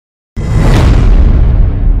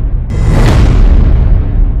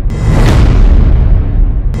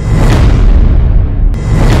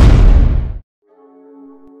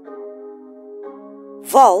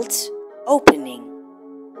Vault opening.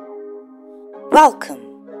 Welcome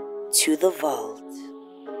to the vault.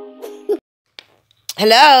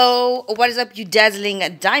 Hello, what is up, you dazzling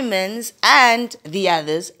diamonds and the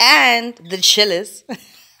others and the chillers?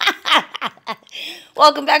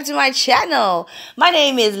 Welcome back to my channel. My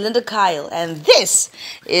name is Linda Kyle and this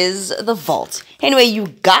is the vault. Anyway, you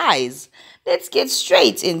guys, let's get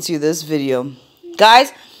straight into this video.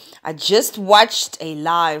 Guys, I just watched a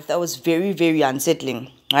live that was very, very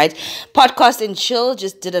unsettling, right? Podcast and Chill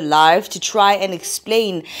just did a live to try and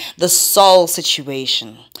explain the Saul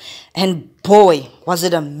situation. And boy, was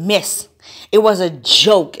it a mess. It was a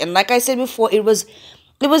joke. And like I said before, it was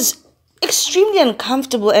extremely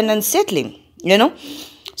uncomfortable and unsettling, you know?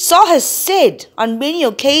 Saul has said on many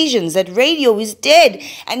occasions that radio is dead,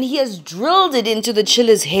 and he has drilled it into the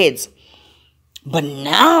chillers' heads. But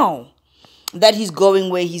now that he's going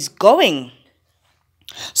where he's going,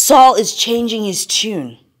 Saul is changing his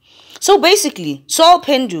tune. So basically, Saul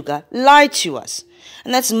Phenduka lied to us.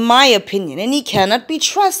 And that's my opinion. And he cannot be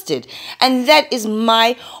trusted. And that is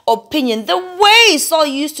my opinion. The way Saul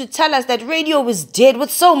used to tell us that radio was dead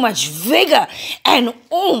with so much vigor and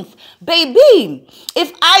oomph. Baby,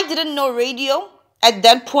 if I didn't know radio at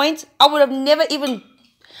that point, I would have never even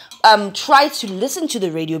tried to listen to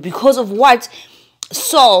the radio because of what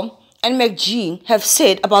Saul and MacG have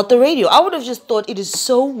said about the radio. I would have just thought it is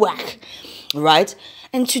so whack, right?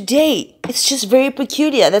 And today, it's just very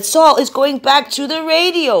peculiar that Saul is going back to the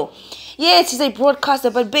radio. Yes, he's a broadcaster,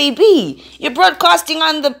 but baby, you're broadcasting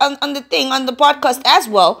on the podcast as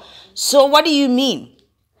well. So what do you mean?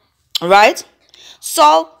 Right?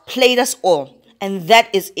 Saul played us all, and that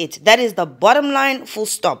is it. That is the bottom line, full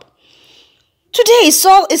stop. Today,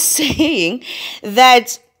 Saul is saying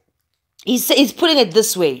that he's putting it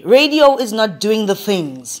this way: radio is not doing the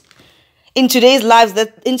things. In today's live,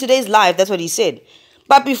 that's what he said.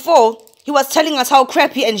 But before, he was telling us how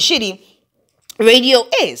crappy and shitty radio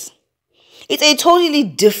is. It's a totally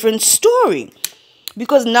different story,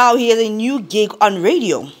 because now he has a new gig on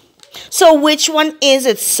radio. So which one is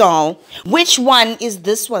it, Saul? Which one is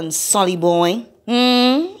this one, Solly boy?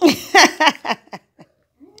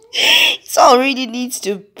 Saul really needs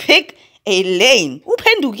to pick a lane.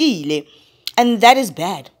 Uphendukile. And that is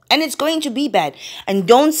bad. And it's going to be bad. And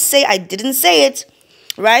don't say I didn't say it.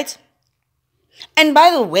 Right? And by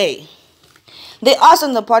the way, they asked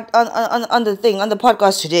on the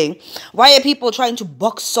podcast today, why are people trying to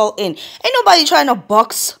box Saul in? Ain't nobody trying to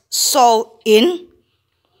box Saul in.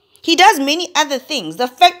 He does many other things. The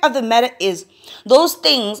fact of the matter is, those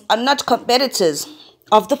things are not competitors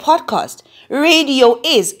of the podcast. Radio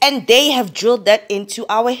is, and they have drilled that into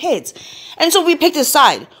our heads. And so we picked a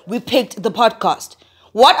side. We picked the podcast.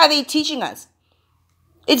 What are they teaching us?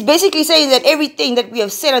 It's basically saying that everything that we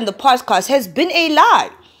have said on the podcast has been a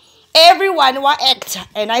lie. Everyone was actor,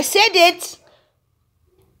 and I said it.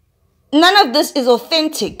 None of this is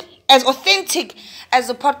authentic as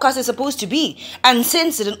the podcast is supposed to be,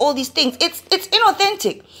 uncensored and all these things. It's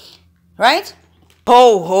inauthentic, right?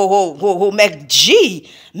 Ho, MacG,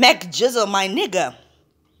 MacJizzle, my nigga.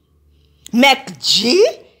 MacG?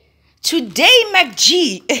 Today,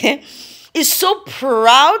 MacG is so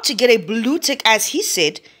proud to get a blue tick, as he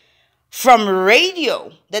said, from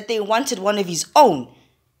radio, that they wanted one of his own.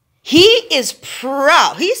 He is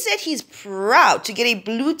proud. He said he's proud to get a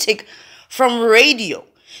blue tick from radio.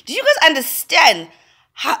 Do you guys understand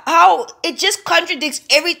how it just contradicts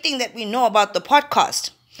everything that we know about the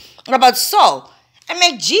podcast, about Saul? And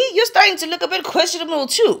MacG, you're starting to look a bit questionable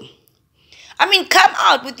too. I mean, come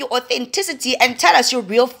out with your authenticity and tell us your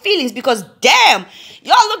real feelings, because damn,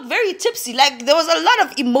 y'all look very tipsy. Like there was a lot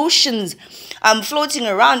of emotions floating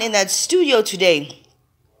around in that studio today.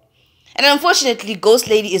 And unfortunately, Ghost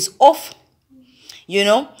Lady is off, you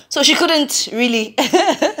know, so she couldn't really,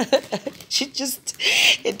 it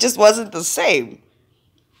just wasn't the same.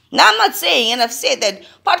 Now, I'm not saying, and I've said that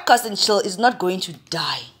Podcast and Chill is not going to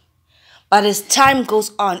die. But as time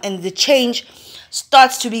goes on and the change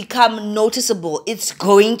starts to become noticeable, it's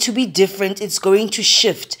going to be different. It's going to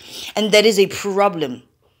shift. And that is a problem.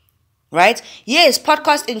 Right? Yes,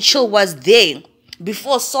 Podcast and Chill was there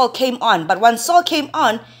before Saul came on. But when Saul came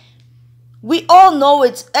on, we all know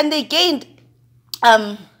it. And they gained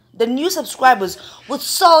the new subscribers with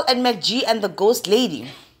Saul and MacG and the Ghost Lady.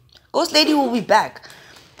 Ghost Lady will be back.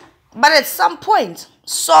 But at some point,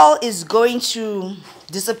 Saul is going to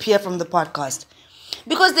disappear from the podcast,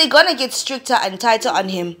 because they're going to get stricter and tighter on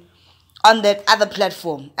him on that other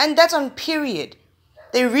platform. And that's on period.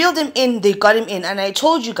 They reeled him in, they got him in. And I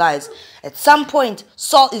told you guys, at some point,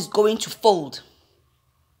 Saul is going to fold.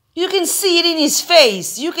 You can see it in his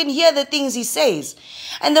face. You can hear the things he says.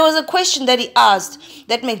 And there was a question that he asked,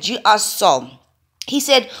 that McG asked Saul. He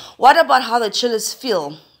said, what about how the chillers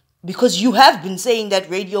feel? Because you have been saying that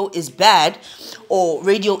radio is bad or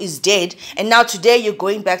radio is dead. And now today you're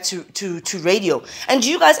going back to radio. And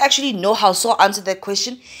do you guys actually know how Saul answered that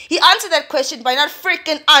question? He answered that question by not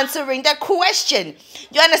freaking answering that question.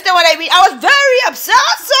 You understand what I mean? I was very upset.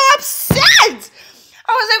 I was so upset.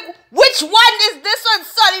 I was like, which one is this one,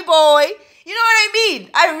 Sonny boy? You know what I mean?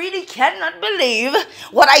 I really cannot believe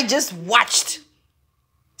what I just watched.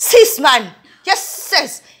 Sis, man. Yes,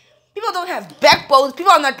 sis. People don't have backbones.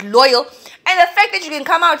 People are not loyal. And the fact that you can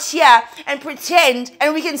come out here and pretend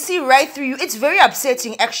and we can see right through you, it's very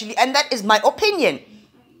upsetting, actually. And that is my opinion.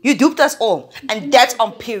 You duped us all. And that's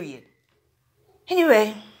on period.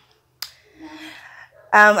 Anyway,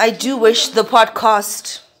 I do wish the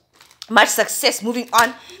podcast much success. Moving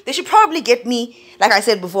on. They should probably get me, like I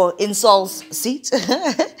said before, in Saul's seat.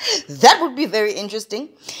 That would be very interesting,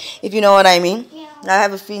 if you know what I mean. Yeah. I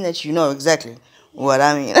have a feeling that you know exactly what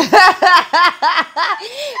I mean.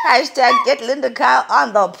 Hashtag get Linda Kyle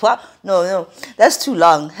on the pod. No, that's too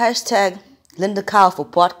long. Hashtag Linda Kyle for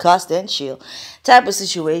podcast and chill type of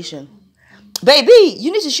situation. Baby,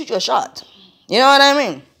 you need to shoot your shot. You know what I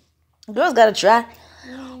mean? Girls gotta try.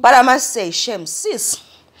 But I must say, Shem, sis,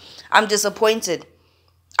 I'm disappointed.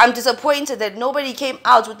 I'm disappointed that nobody came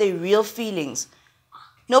out with their real feelings.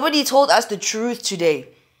 Nobody told us the truth today.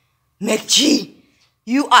 McG,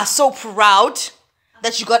 you are so proud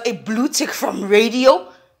that you got a blue tick from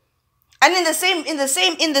radio. And in the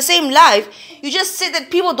same live, you just said that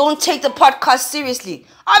people don't take the podcast seriously.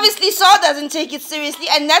 Obviously, Saul doesn't take it seriously,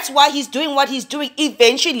 and that's why he's doing what he's doing.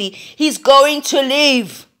 Eventually, he's going to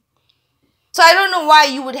leave. So I don't know why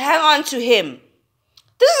you would hang on to him.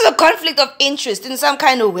 This is a conflict of interest in some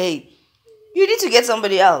kind of way. You need to get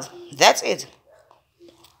somebody else. That's it.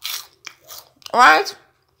 Alright?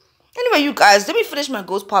 Anyway, you guys, let me finish my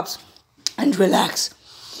ghost pops and relax.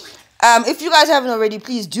 If you guys haven't already,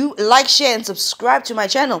 please do like, share, and subscribe to my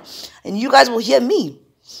channel. And you guys will hear me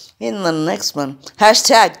in the next one.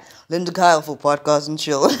 Hashtag Linda Kyle for podcast and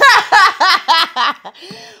chill. Ooh,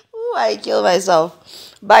 I killed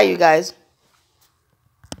myself. Bye, you guys.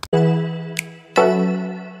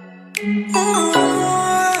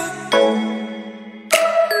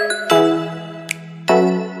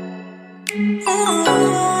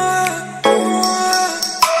 Oh